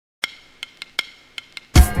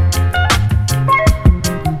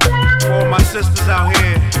sisters out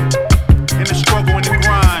here in the struggle and the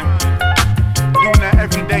grind, doing that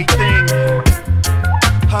everyday thing,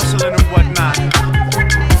 hustling and whatnot.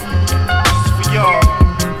 This is for y'all.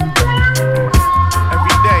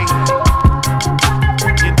 Every day,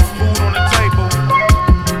 get the food on the table,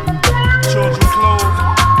 children clothed.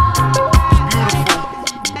 It's beautiful.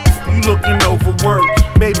 You looking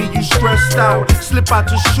overworked, baby, you stressed out. Slip out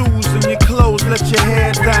your shoes and your clothes, let your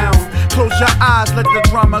hair down. Close your eyes, let the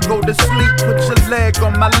drama go to sleep. Put your leg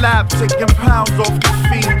on my lap, taking pounds off your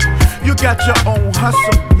feet. You got your own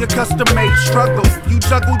hustle, your custom-made struggle. You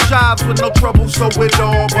juggle jobs with no trouble, so it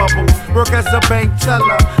all bubble. Work as a bank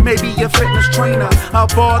teller, maybe a fitness trainer, a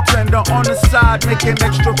bartender on the side making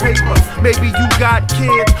extra paper. Maybe you got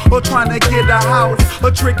kids, or trying to get a house,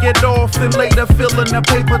 or trick it off and later filling a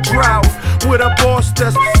paper drought. With a boss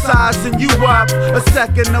that's sizing you up, a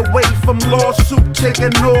second away from lawsuit,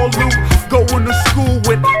 taking all loot. Going to school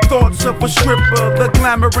with thoughts of a stripper. The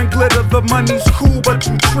glamour and glitter, the money's cool, but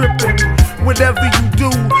you tripping. Whatever you do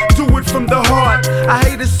it from the heart. I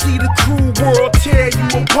hate to see the cruel world tear you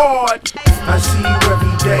apart. I see you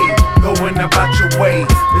every day, going about your way.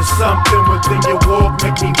 There's something within your walk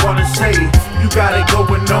make me wanna say, you got it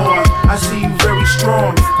going on. I see you very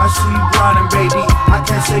strong, I see you grinding, baby, I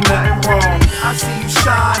can't say nothing wrong. I see you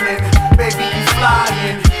shining, baby, you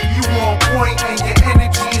flying. You on point and your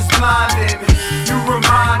energy is blinding. You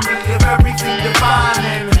remind me of everything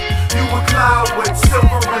divine. You a cloud with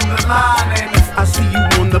silver in the lining. I see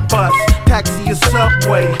you on the bus, taxi or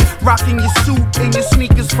subway, rocking your suit and your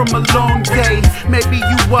sneakers from a long day. Maybe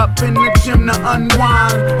you up in the gym to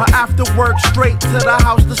unwind, or after work straight to the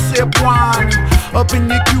house to sip wine. Up in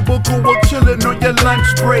your cubicle or chilling on your lunch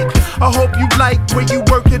break. I hope you like where you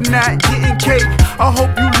working at, getting cake. I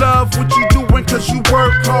hope you love what you doing cause you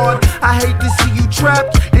work hard. I hate to see you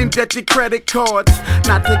trapped in debt to credit cards.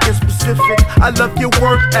 Not to get specific, I love your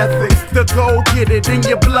work ethic. The go get it in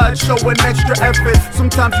your blood, showing extra effort.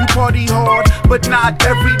 Sometimes you party hard, but not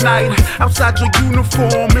every night. Outside your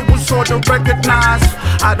uniform, it was hard to recognize.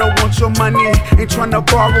 I don't want your money, ain't trying to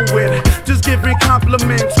borrow it. Just giving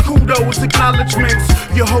compliments, kudos, acknowledgements.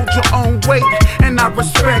 You hold your own weight, and I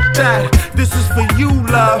respect that. This is for you,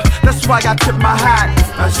 love, that's why I tip my hat.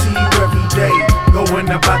 I see you every day, going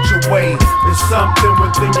about your way. There's something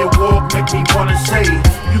within your walk make me wanna say,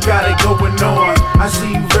 you got it going on. I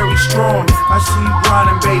see you very strong, I see you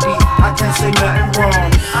grinding, baby, I can't say nothing wrong.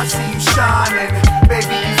 I see you shining,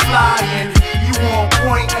 baby, you flying. You on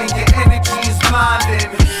point and your energy is blinding.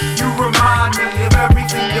 You remind me of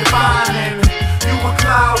everything divine. You a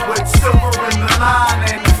cloud with silver in the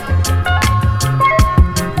lining.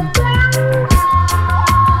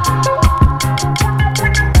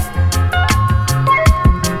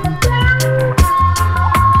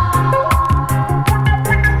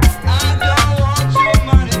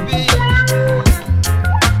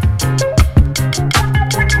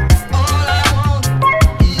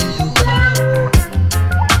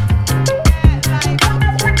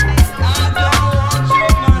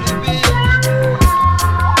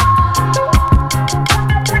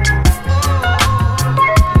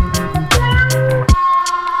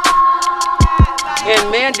 And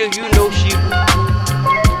man, do you know she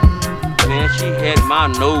had my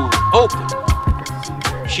nose open.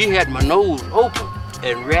 She had my nose open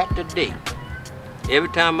and right today. Every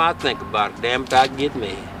time I think about it, damn it, I get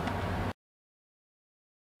mad.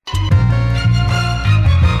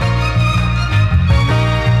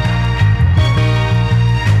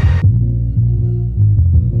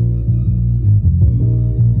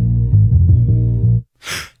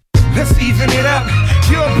 Let's even it up.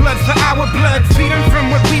 Your blood for our blood. Feed them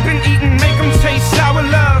from what we've been eating. Make them taste our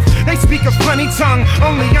love. They speak a funny tongue,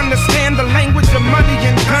 only understand the language of money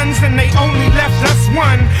and guns, and they only left us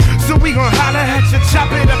one. So we gon' holler at you,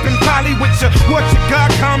 chop it up and poly with you. What you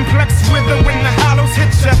got complex with her when the hollows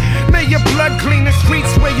hit you. May your blood clean the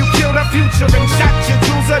streets where you killed our future and shot your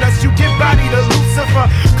jewels at us. You give body to Lucifer,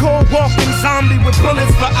 cold walking zombie with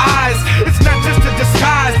bullets for eyes. It's not just a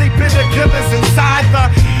disguise, they bitter killers inside the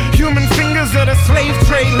human fingers of the slave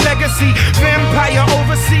trade legacy. Vampire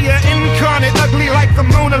overseer, incarnate, ugly like the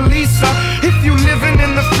Mona Lisa. If you living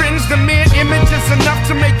in the fringe, the mere image is enough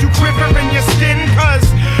to make you quiver in your skin. Cause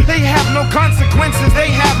they have no consequences,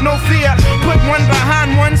 they have no fear. Put one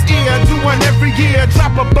behind one's ear, do one every year.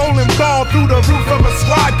 Drop a bowling ball through the roof of a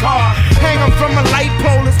squad car.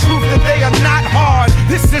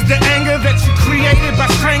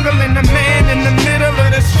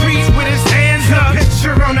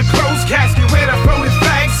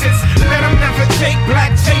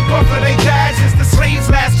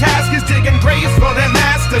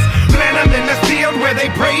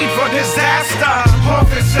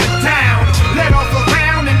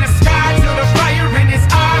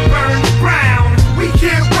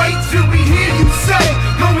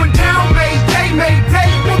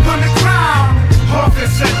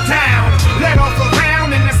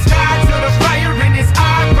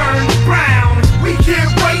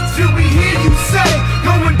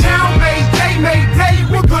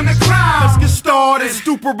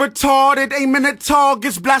 Stupid retarded, aiming at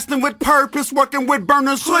targets, blasting with purpose, working with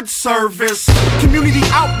burners, hood service. Community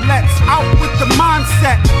outlets, out with the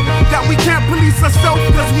mindset that we can't police ourselves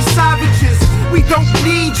cause we savages. We don't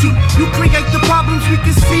need you, you create the problems we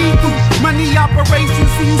can see through. Money operations,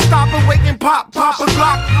 see you stop and wait and pop a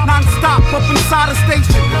Glock non-stop up inside a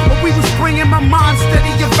station. But we was bringing my mind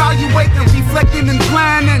steady, evaluating, reflecting and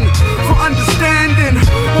planning for understanding.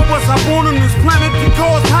 What was I born on this planet to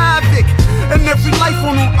cause havoc? And every life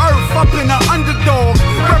on earth up in an underdog.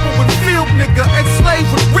 Rebel with field nigga,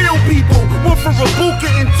 enslaved with real people. One for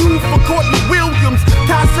Rabuka and two for Courtney Williams.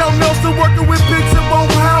 Cassell Nelson working with pigs that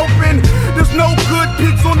won't helping. There's no good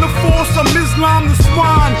pigs on the force. I'm Islam the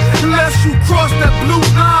swine, unless you cross that blue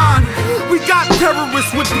line. We got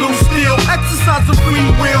terrorists with blue steel, exercise of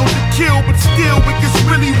free will to kill, but still it gets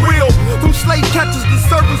really real. From slave catchers to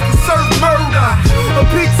servants to serve murder. A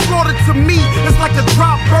pig slaughtered to me is like a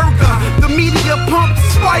drop burger. The media pumps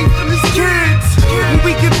wife and his kids. When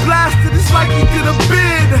we get blasted, it's like we did a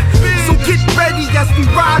bid. So get ready as we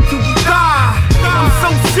ride till we die. I'm so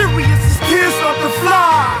serious, his tears start to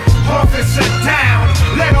fly. Officer down,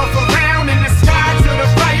 let off a round in the sky till the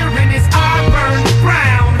fire in his eye burned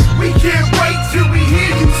brown. We can't wait till we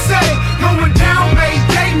hear you say, going down,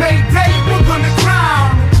 Mayday, Mayday, we're gonna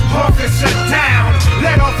drown. Officer down,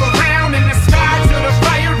 let off a round in the sky till the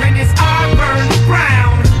fire in his eye burned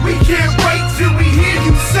brown. We can't wait till we hear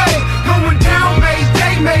you say, going down,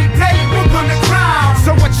 Mayday, Mayday, we're gonna drown.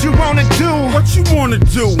 So what you wanna do? What you wanna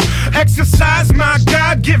do? Exercise my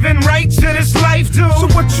God-given right to this life, dude. So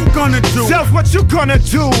what you gonna do? Self, what you gonna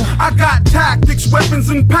do? I got tactics, weapons,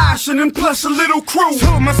 and passion, and plus a little crew.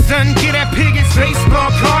 Told my son, get that pig his baseball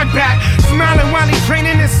card back. Smiling while he's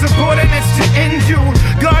training his subordinates to end you.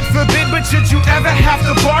 God forbid, but should you ever have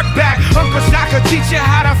to bark back, Uncle Shaka teach you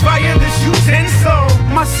how to fire this utensil.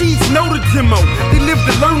 My seeds know the demo, they live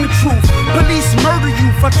to learn the truth. Police murder you,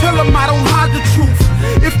 if I tell them I don't hide the truth.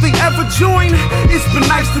 If they ever join, it's been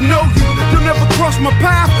nice to know you. You'll never cross my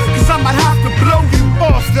path, cause I might have to blow you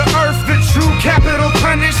off the earth, the true capital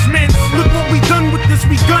punishments. Look what we done with this,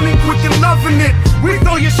 we gunning quick and loving it. We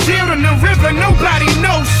throw your shield in the river, nobody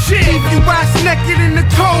knows shit. Leave you ass naked in the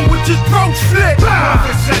cold with your throat slit.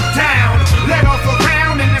 Officer down, let off a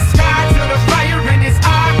round in the sky till the fire in his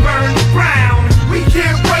eye burned brown. We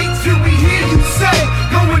can't wait till we hear you say,